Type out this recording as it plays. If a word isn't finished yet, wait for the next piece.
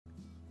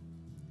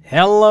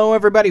Hello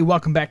everybody,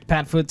 welcome back to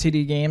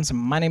PadfootTD Games.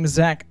 My name is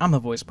Zach, I'm the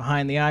voice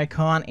behind the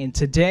icon, and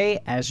today,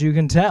 as you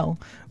can tell,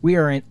 we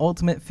are in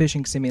Ultimate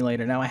Fishing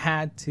Simulator. Now I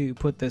had to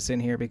put this in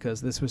here because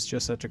this was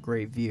just such a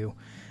great view.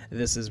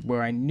 This is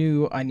where I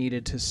knew I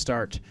needed to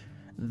start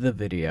the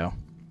video.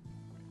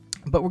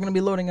 But we're going to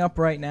be loading up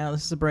right now.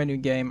 This is a brand new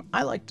game.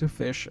 I like to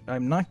fish,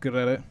 I'm not good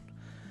at it.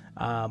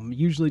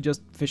 Usually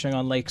just fishing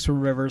on lakes or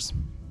rivers,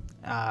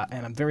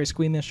 and I'm very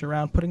squeamish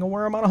around putting a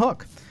worm on a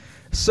hook.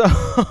 So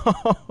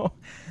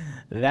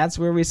that's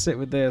where we sit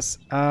with this.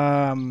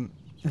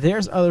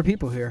 There's other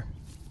people here.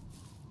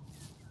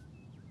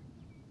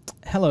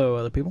 Hello,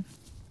 other people.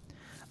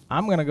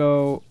 I'm going to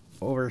go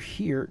over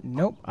here.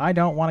 Nope, I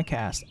don't want to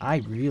cast.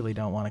 I really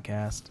don't want to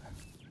cast.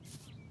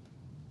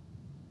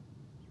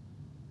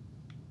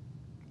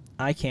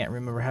 I can't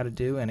remember how to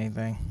do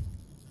anything.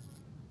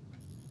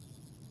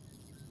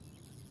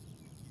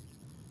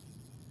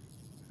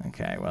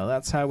 Okay, well,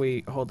 that's how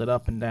we hold it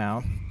up and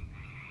down.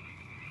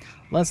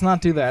 Let's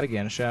not do that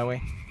again, shall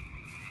we?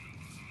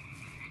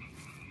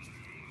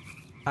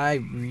 I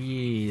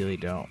really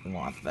don't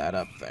want that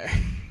up there.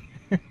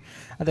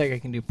 I think I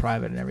can do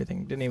private and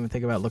everything. Didn't even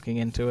think about looking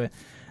into it.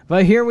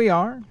 But here we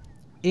are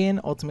in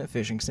Ultimate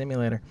Fishing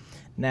Simulator.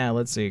 Now,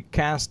 let's see.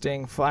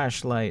 Casting,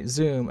 flashlight,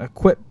 zoom,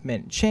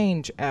 equipment,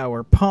 change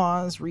hour,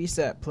 pause,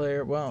 reset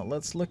player. Well,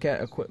 let's look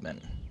at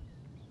equipment.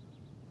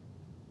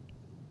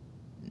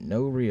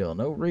 No reel,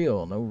 no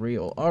reel, no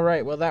reel.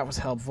 Alright, well, that was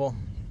helpful.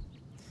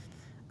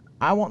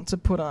 I want to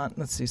put on,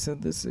 let's see, so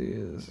this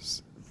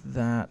is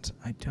that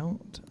I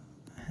don't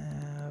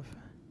have,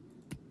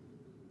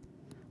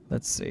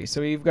 let's see,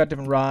 so you've got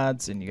different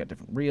rods and you got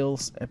different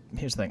reels.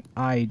 Here's the thing,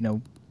 I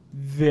know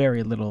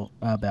very little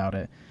about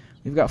it.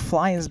 We've got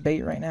fly as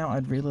bait right now.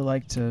 I'd really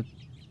like to,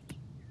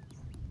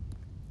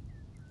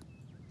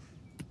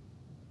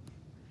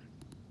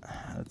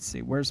 let's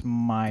see, where's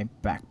my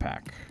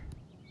backpack?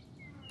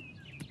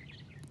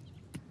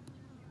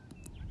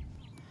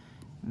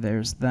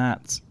 There's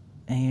that.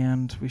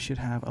 And we should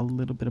have a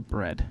little bit of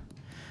bread.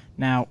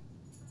 Now,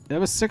 that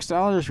was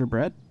 $6 for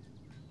bread.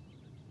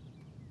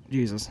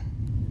 Jesus.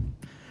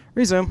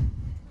 Resume.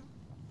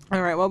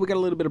 Alright, well, we got a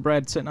little bit of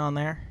bread sitting on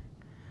there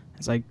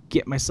as I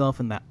get myself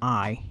in the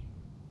eye.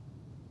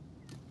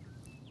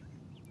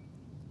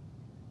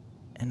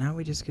 And now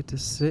we just get to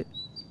sit,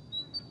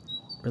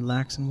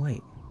 relax, and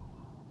wait.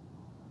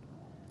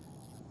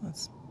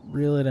 Let's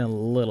reel it in a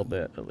little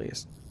bit, at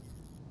least.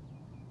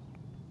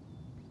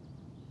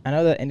 I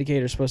know that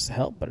indicator is supposed to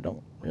help, but it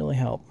don't really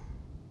help.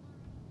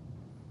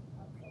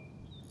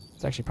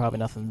 It's actually probably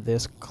nothing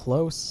this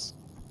close.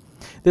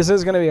 This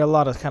is going to be a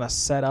lot of kind of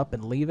set up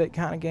and leave it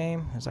kind of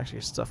game. There's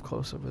actually stuff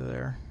close over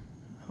there.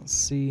 I don't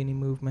see any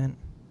movement.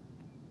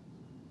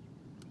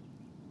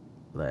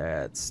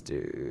 Let's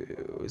do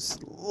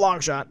long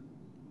shot.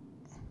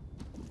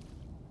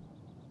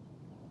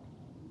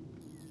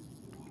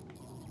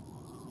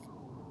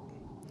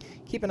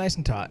 Keep it nice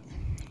and taut.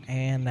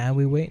 And now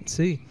we wait and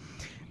see.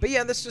 But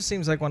yeah, this just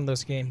seems like one of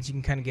those games you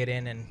can kind of get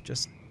in and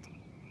just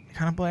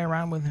kind of play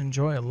around with and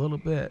enjoy a little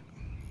bit.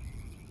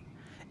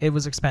 It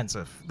was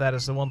expensive. That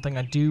is the one thing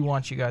I do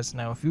want you guys to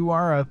know. If you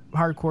are a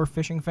hardcore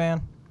fishing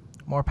fan,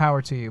 more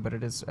power to you, but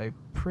it is a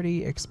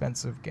pretty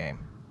expensive game.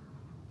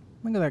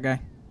 Look at that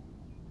guy.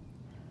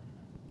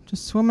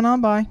 Just swimming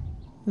on by.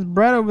 There's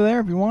bread over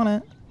there if you want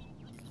it.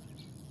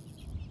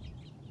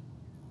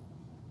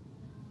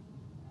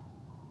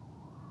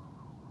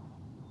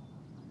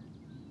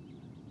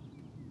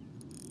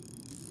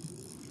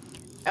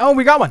 Oh,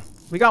 we got one.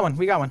 We got one.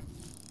 We got one.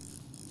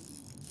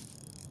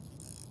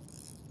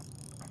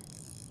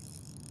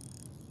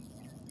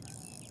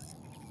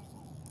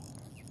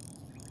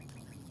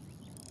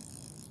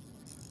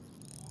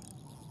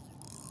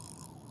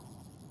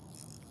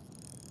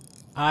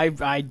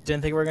 I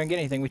didn't think we were going to get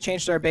anything. We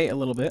changed our bait a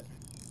little bit.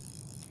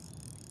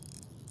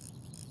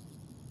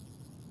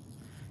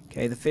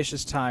 Okay, the fish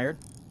is tired.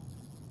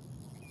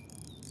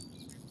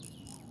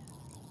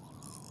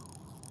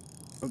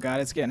 Oh god,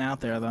 it's getting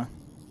out there though.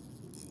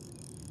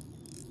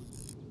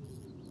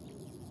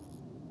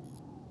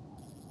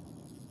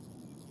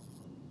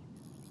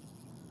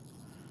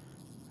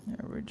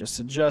 We're just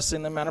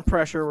adjusting the amount of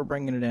pressure we're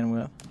bringing it in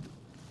with.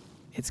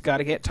 It's got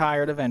to get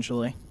tired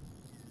eventually.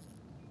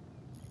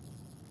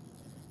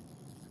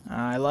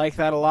 I like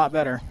that a lot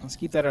better. Let's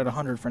keep that at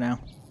 100 for now.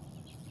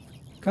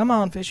 Come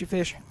on, fishy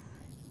fish.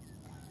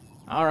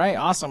 Alright,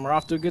 awesome. We're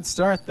off to a good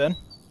start then.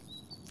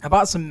 I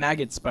bought some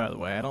maggots, by the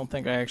way. I don't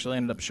think I actually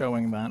ended up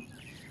showing that.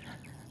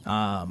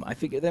 I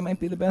figured that might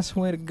be the best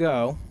way to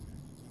go.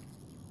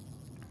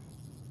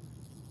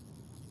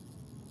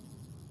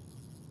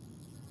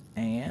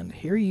 And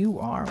here you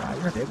are. Wow,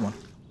 you're a big one.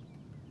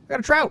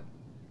 Got a trout.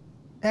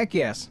 Heck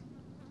yes.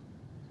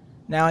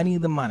 Now I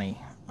need the money.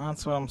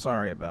 That's what I'm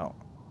sorry about.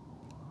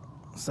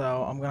 So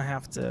I'm gonna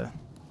have to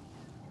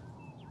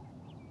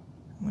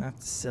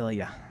sell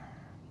ya.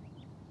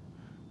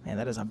 Man,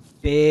 that is a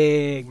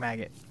big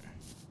maggot.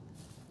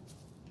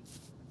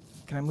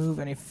 Can I move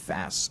any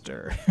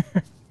faster?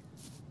 I'm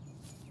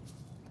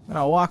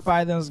gonna walk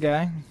by this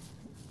guy.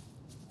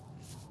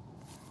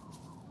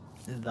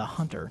 the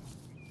hunter.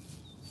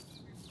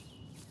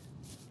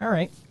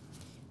 Alright.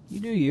 You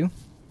do you.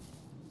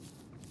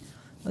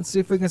 Let's see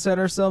if we can set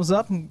ourselves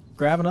up and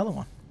grab another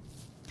one.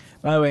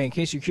 By the way, in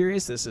case you're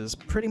curious, this is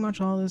pretty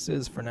much all this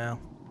is for now.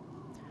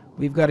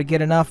 We've got to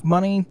get enough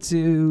money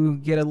to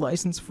get a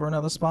license for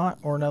another spot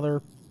or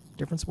another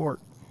different sport.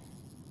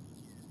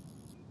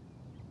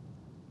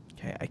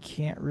 Okay, I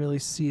can't really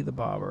see the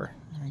bobber.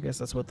 I guess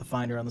that's what the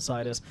finder on the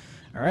side is.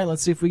 Alright,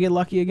 let's see if we get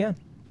lucky again.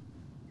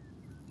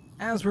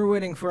 As we're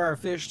waiting for our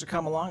fish to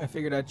come along, I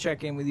figured I'd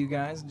check in with you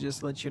guys and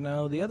just let you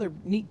know. The other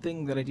neat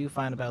thing that I do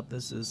find about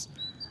this is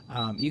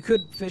you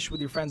could fish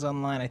with your friends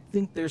online. I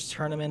think there's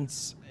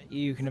tournaments.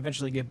 You can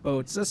eventually get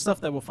boats. That's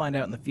stuff that we'll find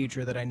out in the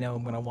future that I know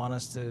I'm going to want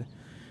us to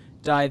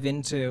dive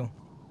into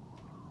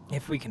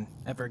if we can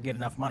ever get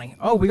enough money.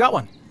 Oh, we got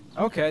one!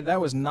 Okay,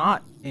 that was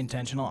not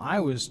intentional. I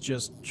was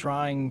just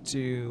trying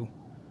to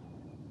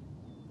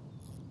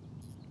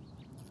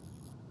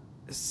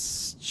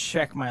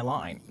check my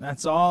line.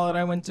 That's all that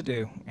I went to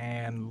do.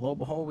 And lo and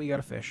behold, we got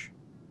a fish.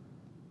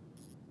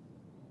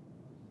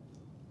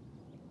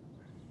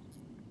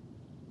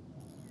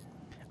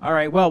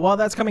 Alright, well, while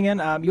that's coming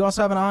in, you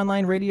also have an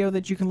online radio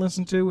that you can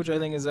listen to, which I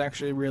think is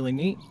actually really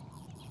neat.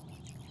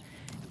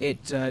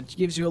 It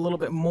gives you a little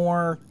bit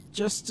more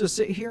just to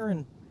sit here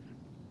and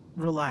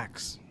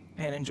relax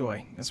and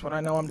enjoy. That's what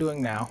I know I'm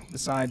doing now,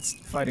 besides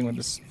fighting with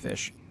this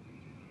fish.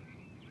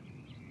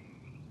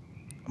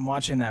 I'm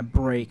watching that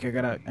break. I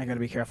gotta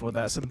be careful with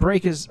that. So the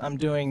break is I'm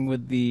doing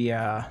with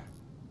the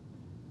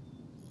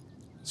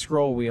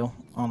scroll wheel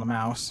on the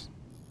mouse.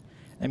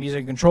 I'm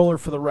using a controller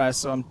for the rest,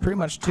 so I'm pretty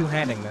much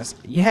two-handing this.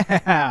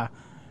 Yeah!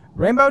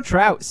 Rainbow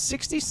trout,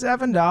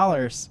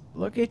 $67.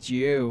 Look at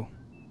you.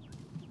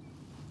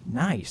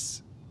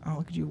 Nice. Oh,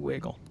 look at you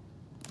wiggle.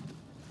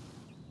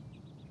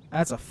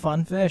 That's a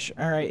fun fish.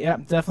 Alright, yeah,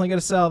 definitely gonna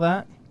sell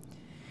that.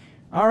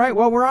 Alright,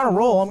 well, we're on a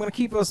roll. I'm gonna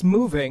keep us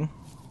moving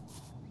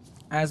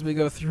as we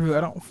go through. I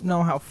don't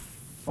know how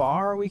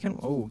far we can...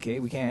 Oh, okay,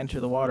 we can't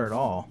enter the water at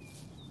all.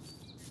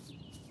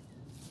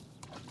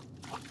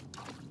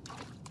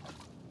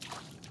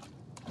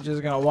 I'm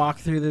just gonna walk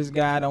through this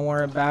guy. Don't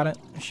worry about it.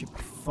 It should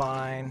be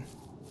fine.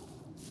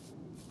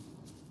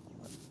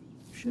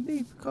 Should be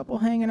a couple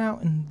hanging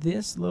out in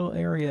this little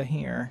area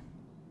here.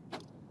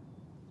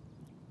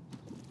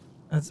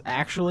 Let's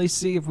actually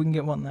see if we can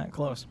get one that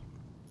close.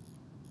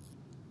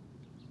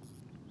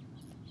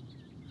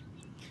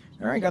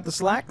 Alright, got the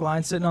slack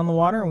line sitting on the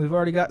water, and we've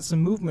already got some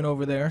movement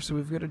over there, so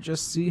we've got to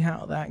just see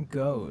how that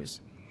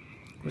goes.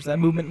 Of course, that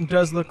movement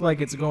does look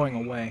like it's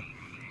going away.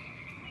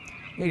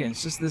 Again,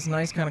 it's just this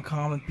nice kind of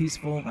calm and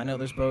peaceful. I know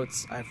there's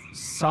boats. I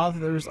saw that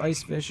there was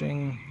ice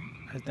fishing.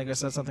 I think I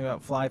said something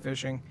about fly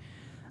fishing.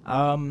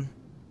 When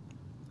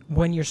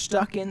you're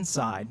stuck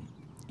inside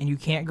and you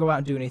can't go out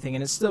and do anything,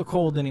 and it's still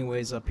cold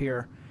anyways up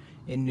here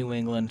in New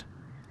England,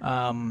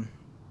 I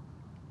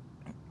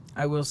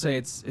will say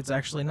it's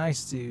actually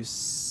nice to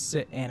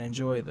sit and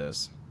enjoy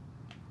this.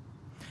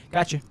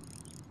 Gotcha.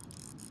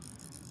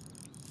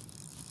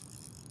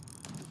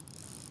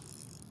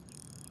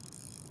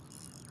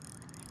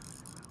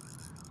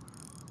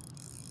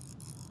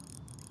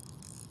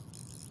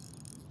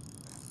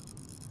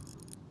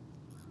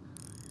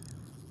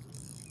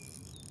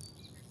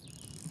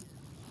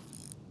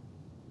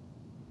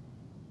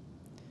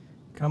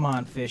 Come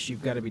on, fish,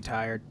 you've got to be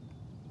tired.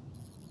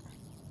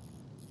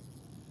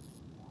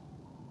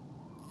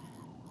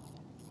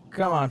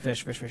 Come on,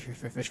 fish, fish, fish, fish,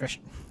 fish, fish, fish.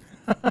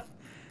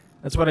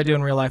 That's what I do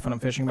in real life when I'm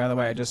fishing, by the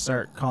way. I just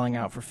start calling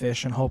out for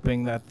fish and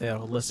hoping that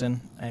they'll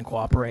listen and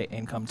cooperate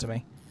and come to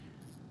me.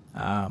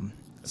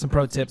 Some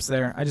pro tips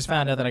there. I just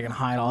found out that I can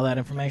hide all that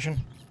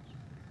information.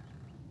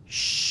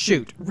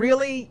 Shoot.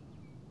 Really?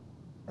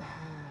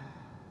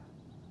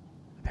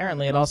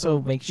 Apparently it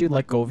also makes you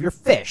let go of your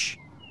fish.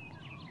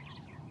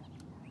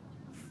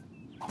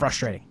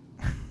 Frustrating.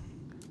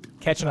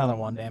 Catch another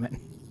one, damn it.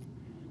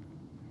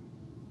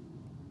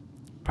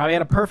 Probably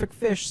had a perfect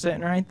fish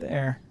sitting right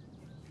there.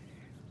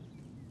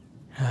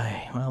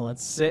 Well,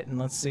 let's sit and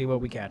let's see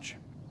what we catch.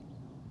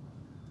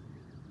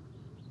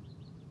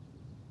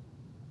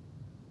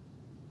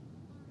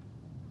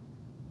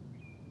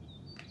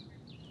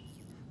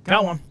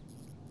 Got one.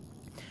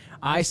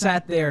 I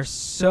sat there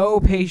so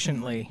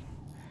patiently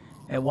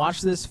and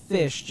watched this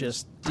fish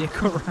just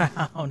dick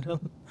around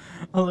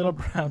a little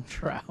brown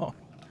trout.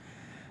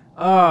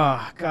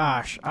 Oh,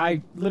 gosh.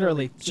 I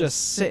literally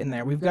just sitting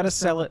there. We've got to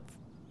sell it.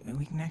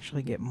 We can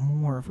actually get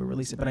more if we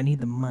release it, but I need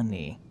the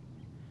money.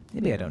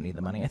 Maybe I don't need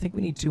the money. I think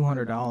we need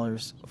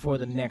 $200 for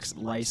the next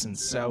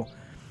license. So,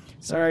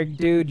 sorry,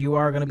 dude, you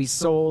are going to be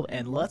sold.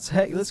 And let's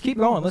keep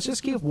going. Let's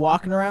just keep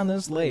walking around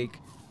this lake,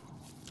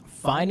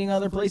 finding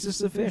other places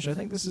to fish. I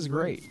think this is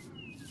great.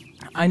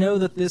 I know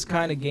that this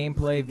kind of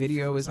gameplay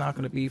video is not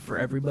going to be for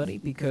everybody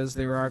because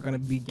there are going to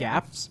be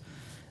gaps.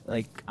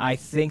 Like, I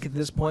think at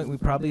this point we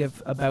probably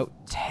have about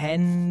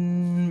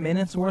 10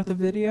 minutes worth of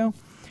video.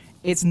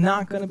 It's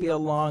not going to be a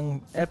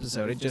long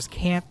episode. It just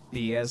can't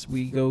be as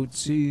we go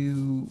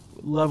to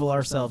level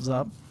ourselves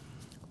up.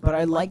 But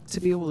I like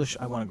to be able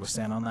to... I want to go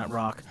stand on that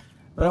rock.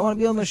 But But I want to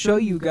be able to show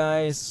you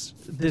guys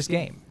this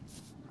game.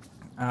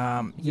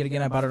 Yet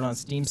again, I bought it on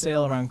Steam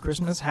sale around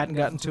Christmas. Hadn't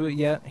gotten to it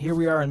yet. Here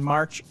we are in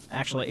March.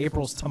 Actually,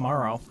 April's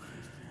tomorrow.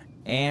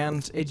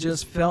 And it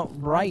just felt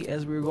right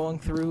as we were going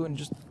through and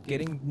just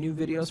getting new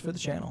videos for the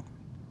channel.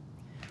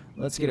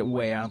 Let's get it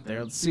way out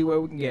there. Let's see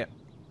what we can get.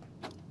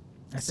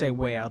 I say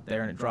way out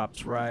there, and it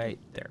drops right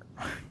there.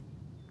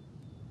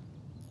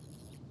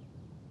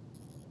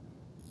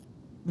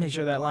 Make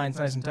sure that line's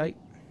nice and tight.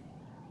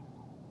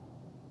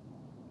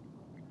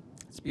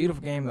 It's a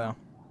beautiful game, though.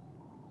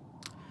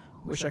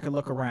 Wish I could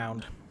look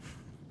around,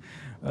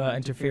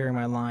 interfering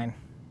my line.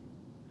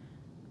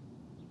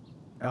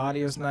 The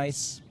audio's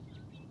nice.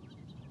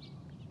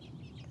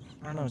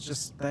 I don't know, it's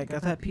just got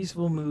that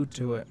peaceful mood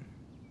to it.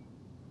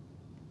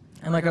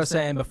 And like I was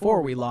saying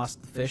before we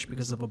lost the fish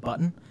because of a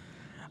button,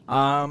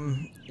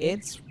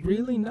 it's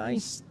really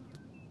nice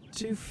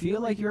to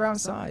feel like you're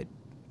outside.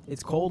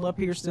 It's cold up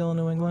here still in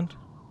New England.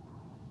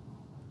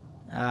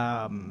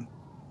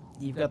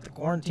 You've got the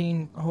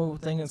quarantine whole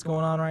thing that's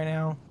going on right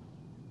now.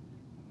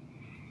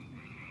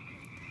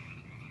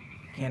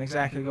 Can't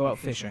exactly go out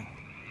fishing.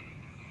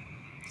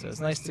 So it's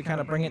nice to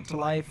kind of bring it to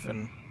life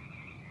and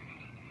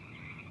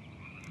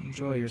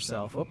enjoy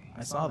yourself. Oh,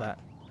 I saw that.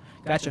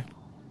 Gotcha.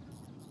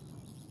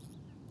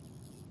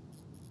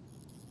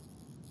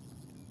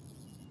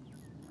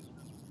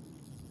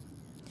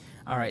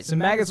 Alright, so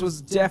maggots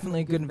was definitely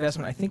a good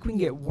investment. I think we can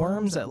get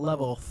worms at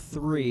level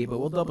 3, but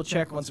we'll double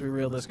check once we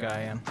reel this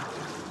guy in.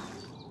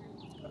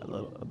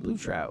 A blue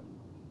trout.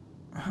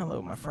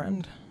 Hello, my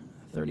friend.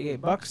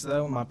 38 bucks,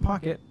 though, in my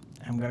pocket.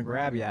 I'm going to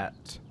grab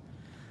that.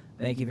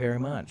 Thank you very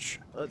much.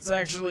 Let's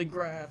actually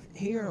grab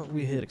here.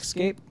 We hit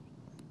escape.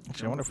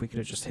 Actually, I wonder if we could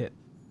have just hit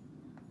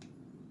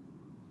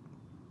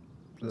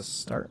the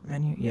start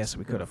menu. Yes,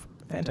 we could have.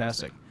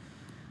 Fantastic.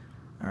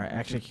 Alright,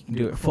 actually, you can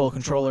do it full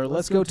controller.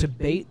 Let's go to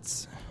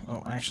baits.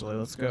 Oh, actually,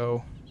 let's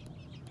go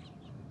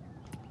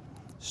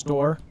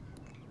store,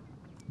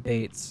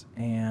 baits,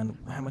 and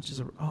how much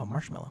is a... Oh,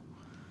 marshmallow.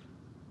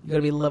 You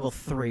gotta be level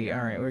 3.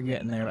 Alright, we're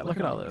getting there. But look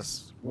at all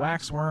this.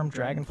 Waxworm,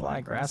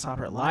 dragonfly,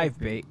 grasshopper, live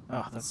bait.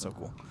 Oh, that's so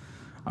cool.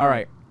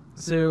 Alright,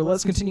 so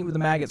let's continue with the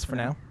maggots for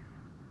now.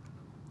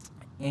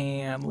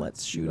 And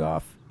let's shoot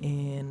off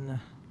in...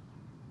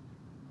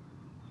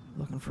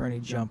 Looking for any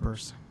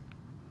jumpers.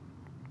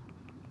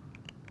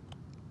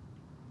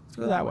 Let's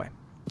go that way.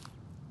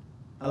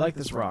 I like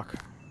this rock.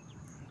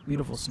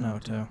 Beautiful snow,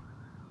 too.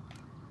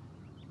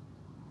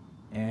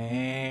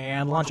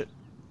 And launch it.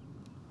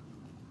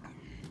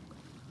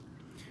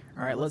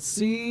 Alright, let's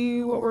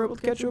see what we're able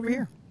to catch over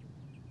here.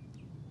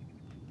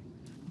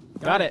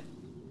 Got it.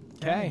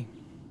 Okay.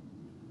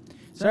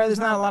 Sorry there's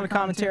not a lot of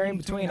commentary in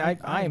between. I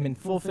am in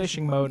full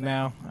fishing mode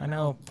now. I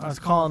know I was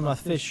calling my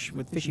fish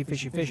with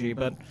fishy,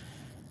 but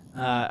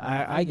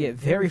I get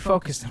very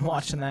focused on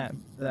watching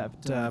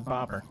that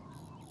bobber.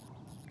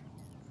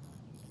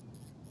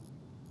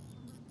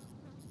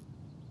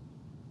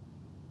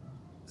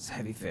 It's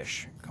heavy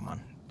fish. Come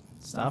on.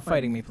 Stop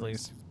fighting me,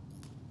 please.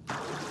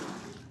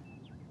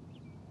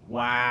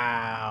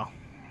 Wow.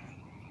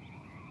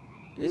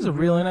 This is a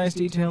really nice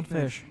detailed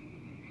fish.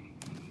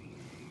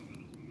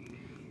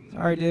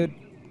 Sorry, dude.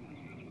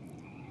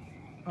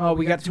 Oh,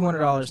 we got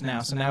 $200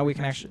 now, so now we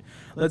can actually...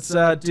 Let's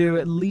do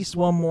at least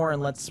one more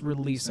and let's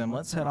release him.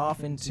 Let's head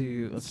off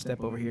into... Let's step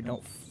over here.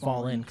 Don't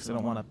fall in because I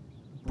don't want to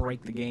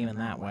break the game in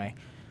that way.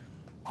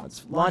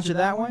 Let's launch it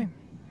that way.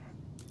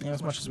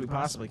 As much as we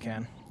possibly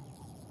can.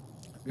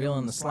 Reel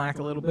in the slack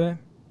a little bit.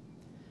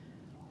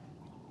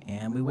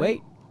 And we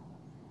wait.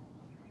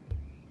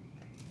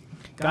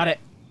 Got it.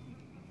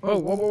 Whoa,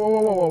 whoa, whoa,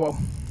 whoa, whoa, whoa, whoa.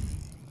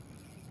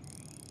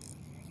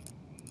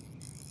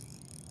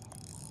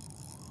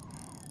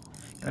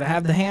 Gotta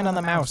have the hand on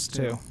the mouse,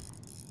 too.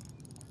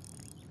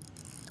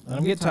 Let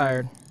him get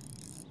tired.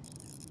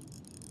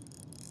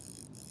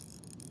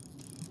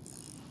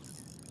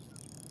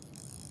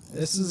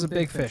 This is a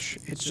big fish.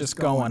 It's just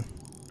going.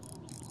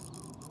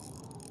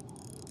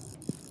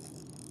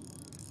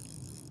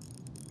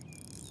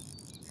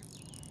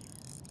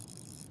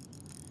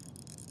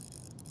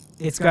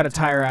 It's got to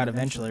tire out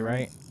eventually,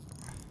 right?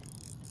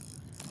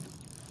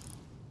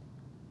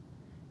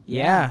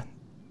 Yeah,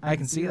 I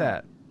can see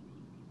that.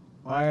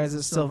 Why is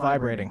it still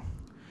vibrating?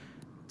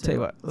 Tell you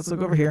what, let's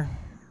look over here.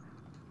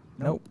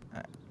 Nope.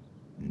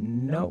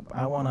 Nope,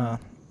 I want to...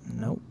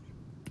 Nope.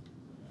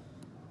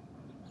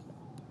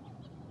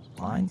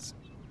 Lines?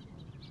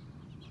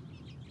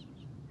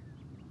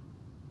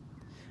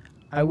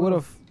 I would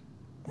have...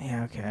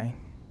 Yeah, okay.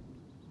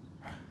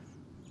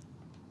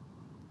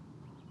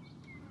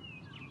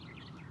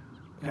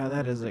 God,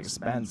 that is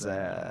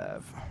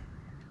expensive.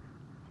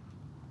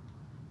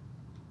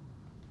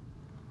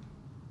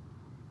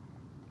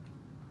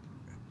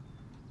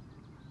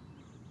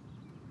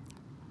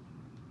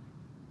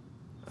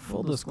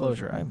 Full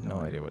disclosure, I have no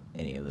idea what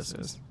any of this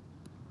is.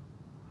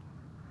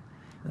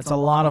 That's a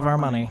lot of our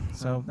money.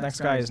 So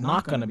next guy is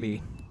not going to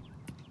be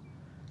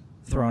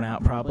thrown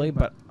out probably,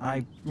 but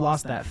I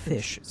lost that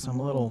fish, so I'm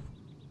a little...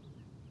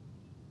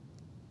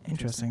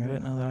 Interesting, I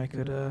didn't know that I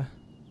could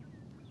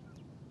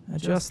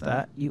Adjust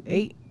that. You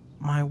ate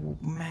my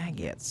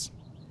maggots.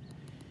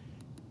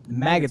 The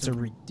maggots are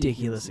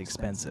ridiculously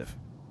expensive.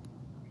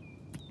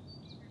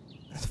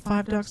 It's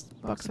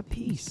 $5 a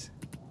piece.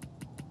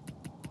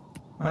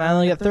 And I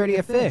only got 30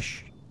 a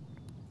fish.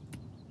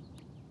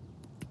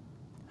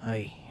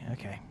 Hey,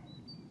 okay.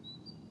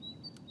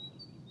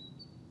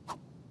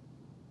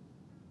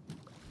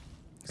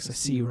 I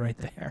see you right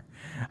there.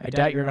 I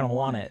doubt you're gonna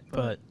want it,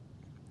 but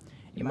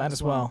you might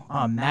as well. Oh,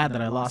 I'm mad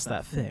that I lost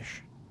that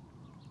fish.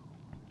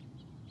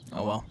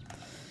 Oh well.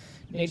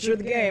 Nature of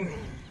the game.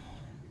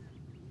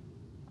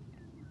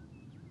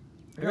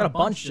 I got a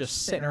bunch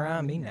just sitting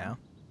around me now.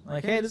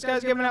 Like, hey, this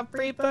guy's giving out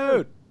free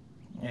food.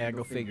 Yeah,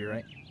 go figure,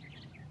 right?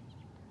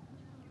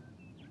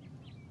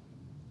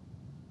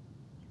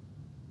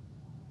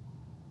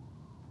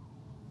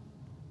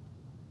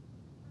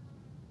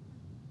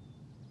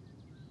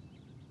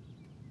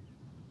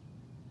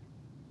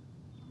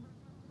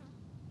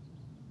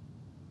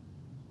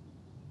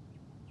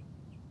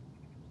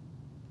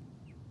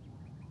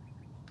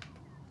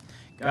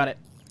 Got it.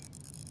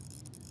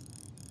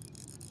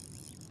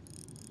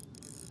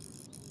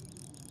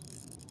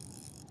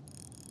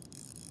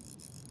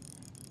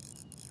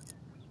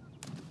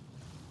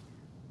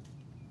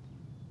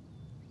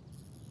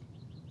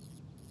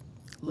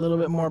 A little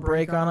bit more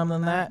brake on him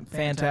than that.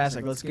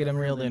 Fantastic. Let's get him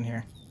reeled in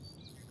here.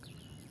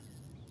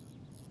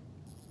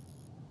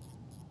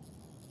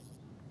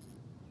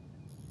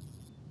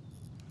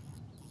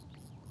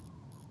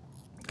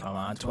 Come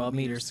on, 12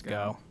 meters to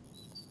go.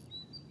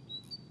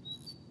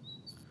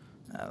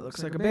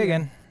 Looks like a big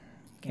one.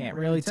 Can't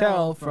really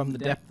tell from the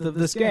depth of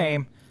this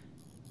game.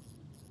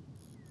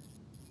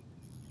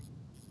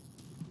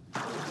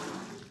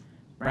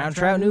 Brown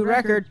trout new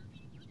record.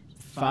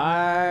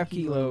 5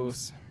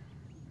 kilos.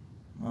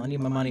 Well, I need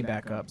my money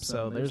back up,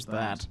 so there's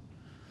that.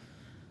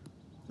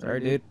 Sorry,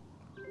 dude.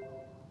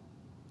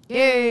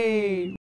 Yay!